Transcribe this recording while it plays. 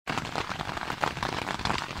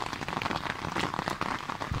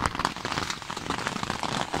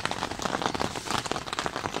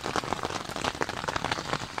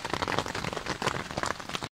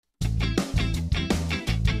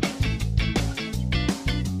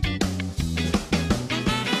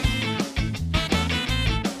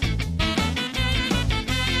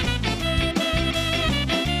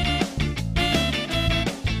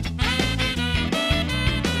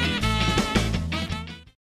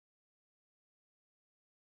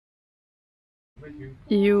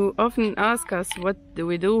You often ask us what do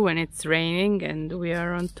we do when it's raining and we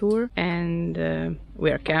are on tour and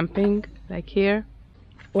we are camping, like here.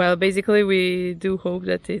 Well, basically we do hope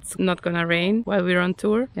that it's not gonna rain while we're on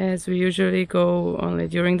tour, as we usually go only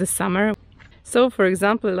during the summer. So, for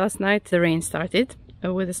example, last night the rain started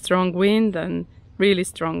with a strong wind and really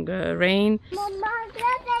strong rain.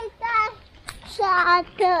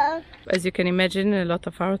 As you can imagine, a lot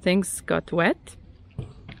of our things got wet.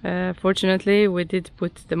 Fortunately, we did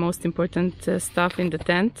put the most important stuff in the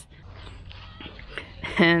tent,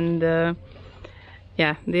 and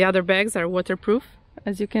yeah, the other bags are waterproof,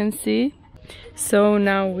 as you can see. So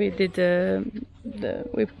now we did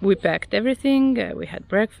we packed everything. We had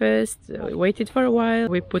breakfast. We waited for a while.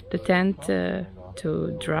 We put the tent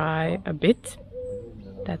to dry a bit.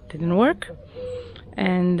 That didn't work,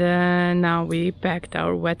 and now we packed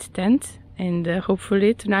our wet tent. And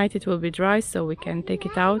hopefully tonight it will be dry so we can take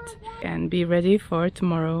it out and be ready for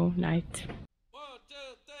tomorrow night.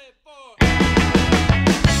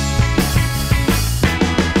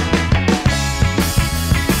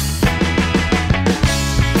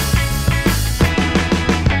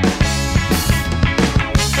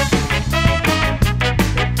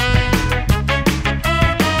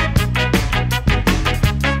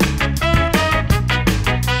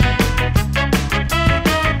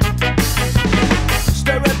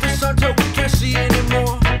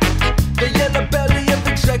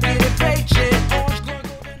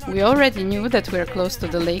 We already knew that we were close to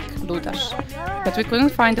the lake Ludaš, but we couldn't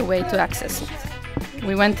find a way to access it.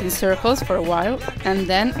 We went in circles for a while and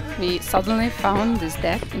then we suddenly found this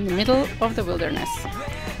deck in the middle of the wilderness.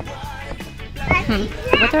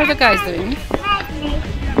 What are the guys doing?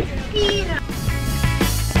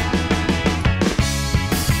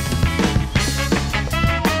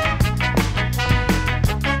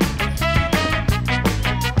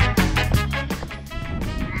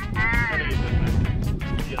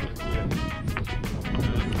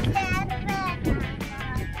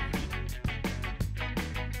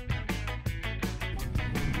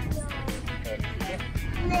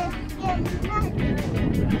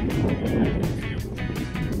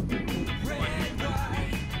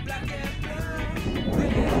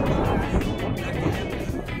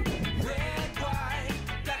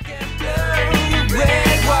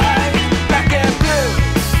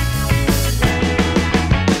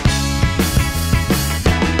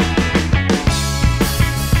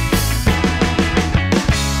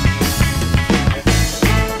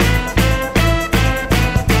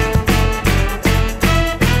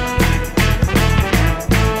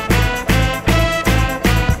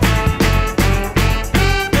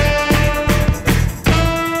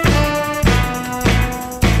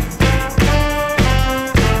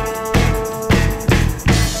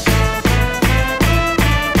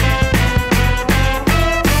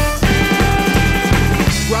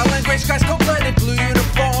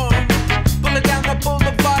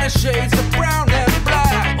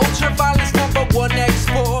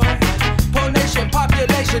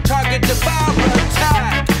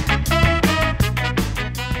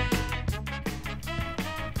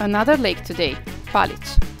 Another lake today,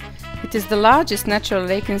 Palić. It is the largest natural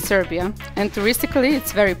lake in Serbia and touristically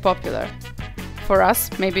it's very popular. For us,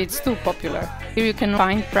 maybe it's too popular. Here you can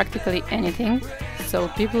find practically anything, so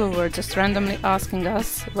people were just randomly asking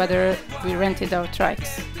us whether we rented our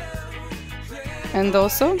trikes. And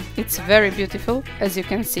also, it's very beautiful, as you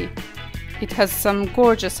can see. It has some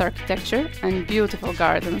gorgeous architecture and beautiful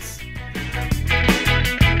gardens.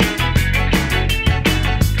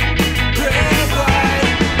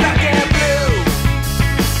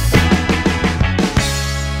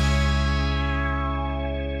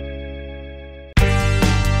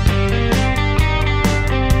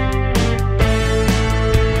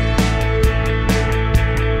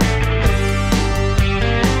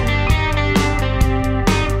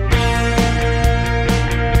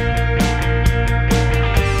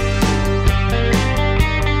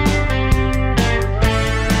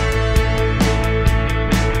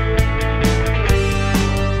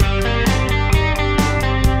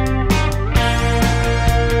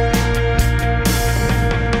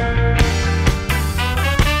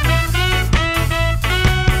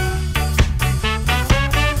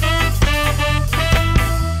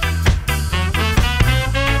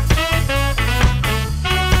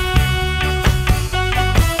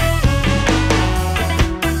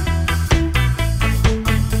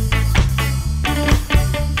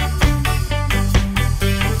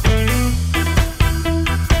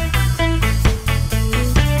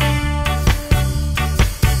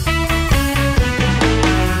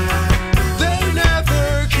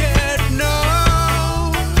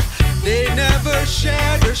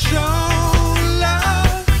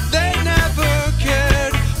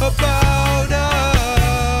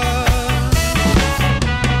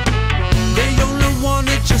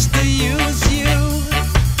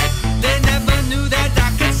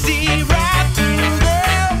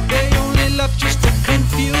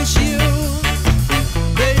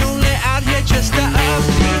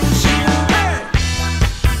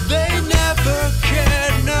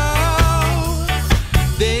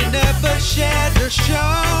 shared or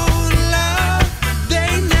shown love.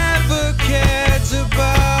 They never cared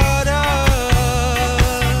about us.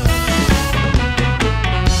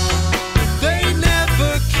 They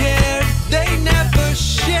never cared, they never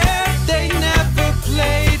shared, they never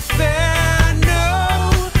played fair.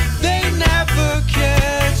 No, they never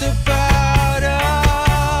cared about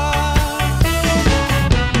us.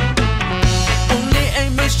 Only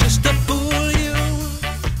aim is just to fool you.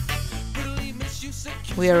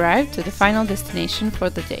 We arrived to the final destination for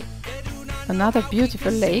the day. Another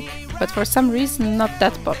beautiful lake, but for some reason not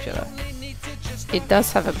that popular. It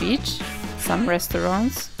does have a beach, some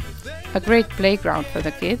restaurants, a great playground for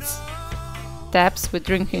the kids, taps with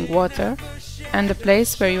drinking water, and a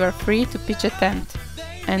place where you are free to pitch a tent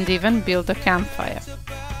and even build a campfire,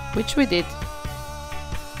 which we did.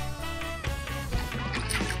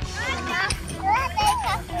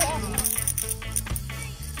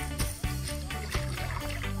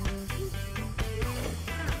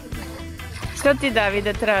 Što ti,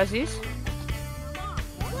 Davide, tražiš?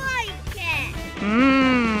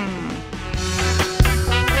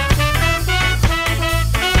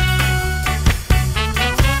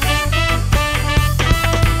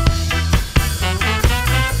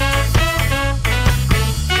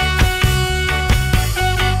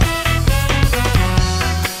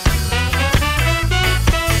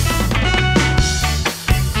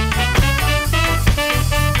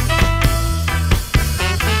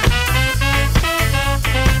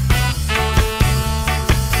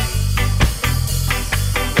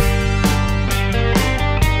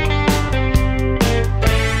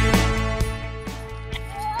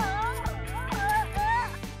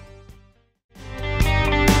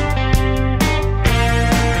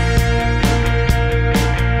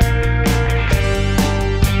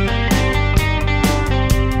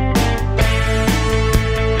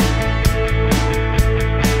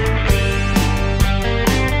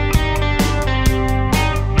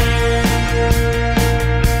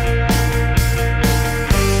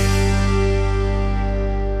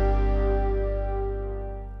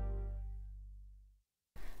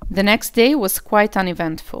 The next day was quite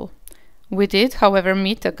uneventful. We did, however,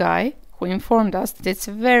 meet a guy who informed us that it's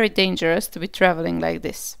very dangerous to be traveling like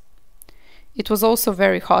this. It was also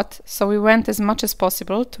very hot, so we went as much as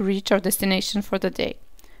possible to reach our destination for the day,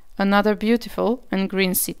 another beautiful and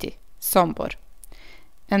green city, Sombor.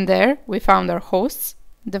 And there we found our hosts,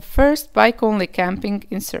 the first bike-only camping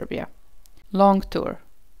in Serbia. Long tour.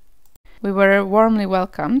 We were warmly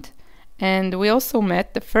welcomed, and we also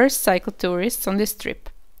met the first cycle tourists on this trip.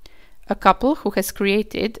 A couple who has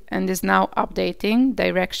created and is now updating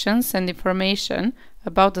directions and information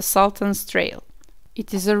about the Sultan's Trail.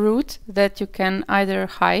 It is a route that you can either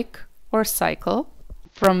hike or cycle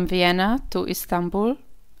from Vienna to Istanbul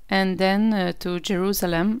and then to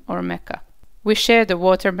Jerusalem or Mecca. We shared a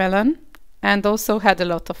watermelon and also had a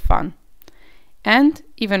lot of fun. And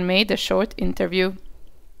even made a short interview.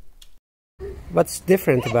 What's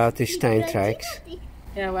different about these Steintrikes?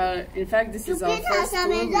 Yeah, well, in fact, this is our first tour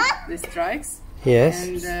with these trikes.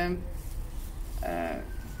 Yes. And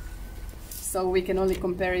so we can only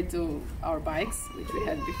compare it to our bikes, which we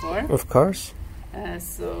had before. Of course.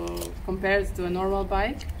 So compared to a normal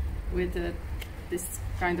bike, with this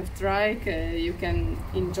kind of trike, you can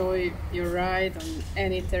enjoy your ride on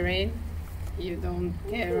any terrain. You don't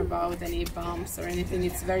care about any bumps or anything.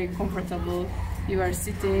 It's very comfortable. You are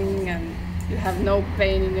sitting and you have no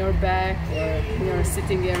pain in your back or in your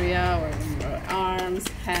sitting area or in your arms,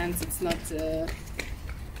 hands. It's not.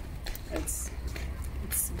 It's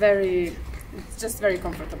just very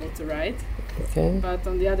comfortable to ride. Okay. But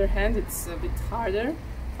on the other hand, it's a bit harder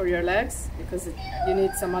for your legs because you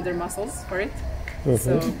need some other muscles for it. Mm-hmm.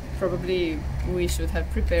 So probably we should have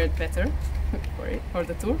prepared better for it, for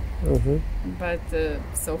the tour. Mm-hmm. But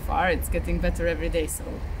so far it's getting better every day, so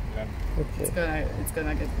Yeah. Okay. it's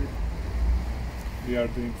gonna get good. We are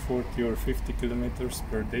doing 40 or 50 kilometers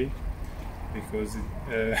per day because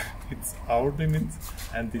it's our limit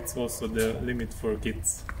and it's also the limit for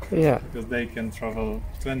kids. Yeah. Because they can travel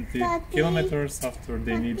 20 kilometers after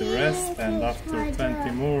they need a rest and after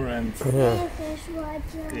 20 more and Yeah.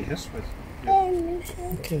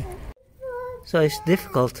 Okay. So it's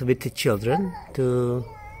difficult with the children to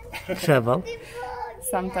travel.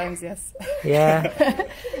 Sometimes, yes. Yeah.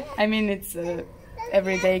 I mean, it's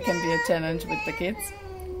every day can be a challenge with the kids,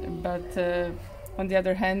 but on the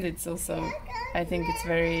other hand, it's also, I think it's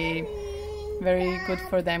very, very good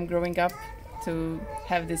for them growing up to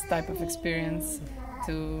have this type of experience,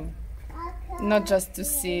 to not just to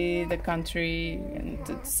see the country and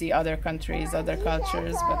to see other countries, other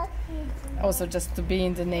cultures, but also just to be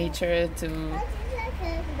in the nature,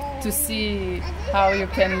 to see how you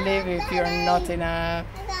can live if you're not in a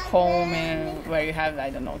home where you have, I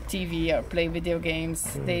don't know, TV or play video games.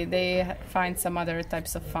 They find some other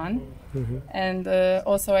types of fun. And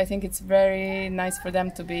also I think it's very nice for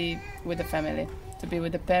them to be with the family, to be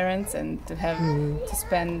with the parents, and to have to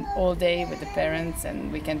spend all day with the parents,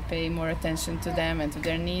 and we can pay more attention to them and to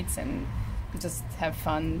their needs and just have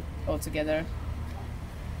fun all together.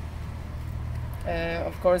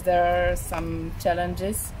 Of course there are some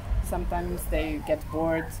challenges. Sometimes they get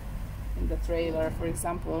bored in the trailer, for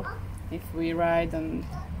example, if we ride on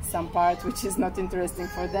some part which is not interesting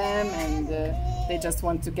for them, and they just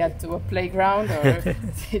want to get to a playground, or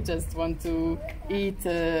they just want to eat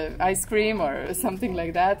ice cream or something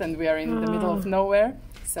like that, and we are in the middle of nowhere,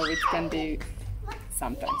 so it can be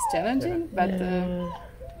sometimes challenging, but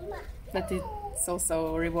it's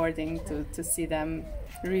also rewarding to see them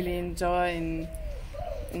really enjoy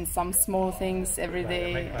in some small things every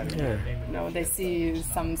day. You know, they see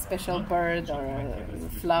some special bird or a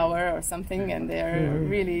flower or something, and they are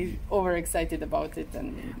really overexcited about it,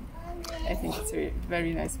 and I think it's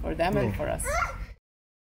very nice for them and for us.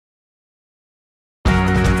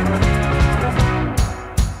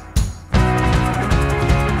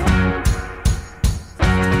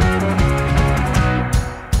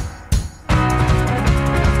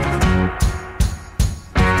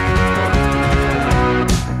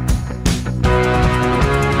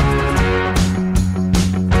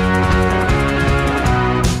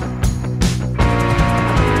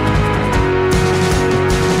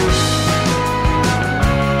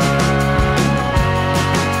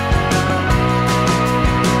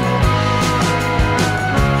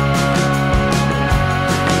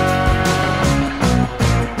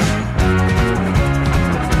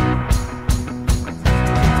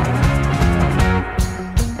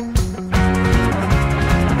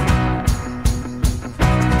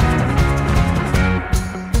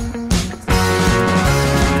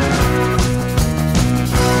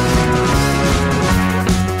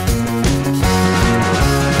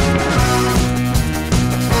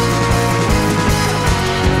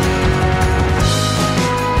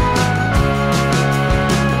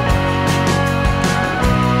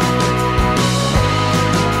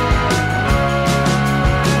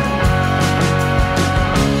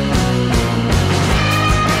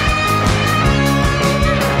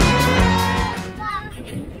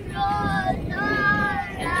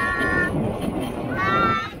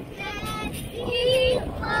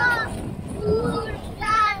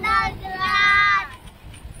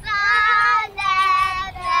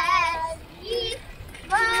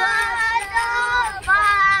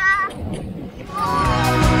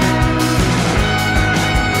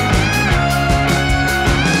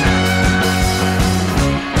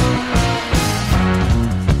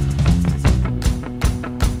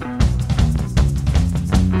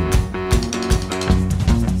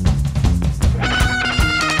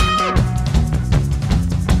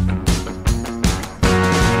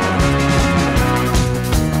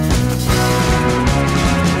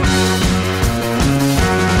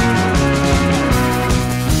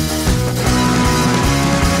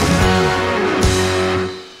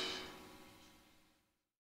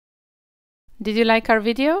 Did you like our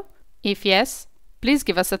video? If yes, please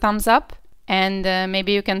give us a thumbs up, and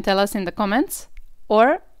maybe you can tell us in the comments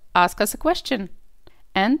or ask us a question.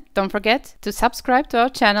 And don't forget to subscribe to our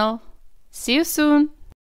channel. See you soon!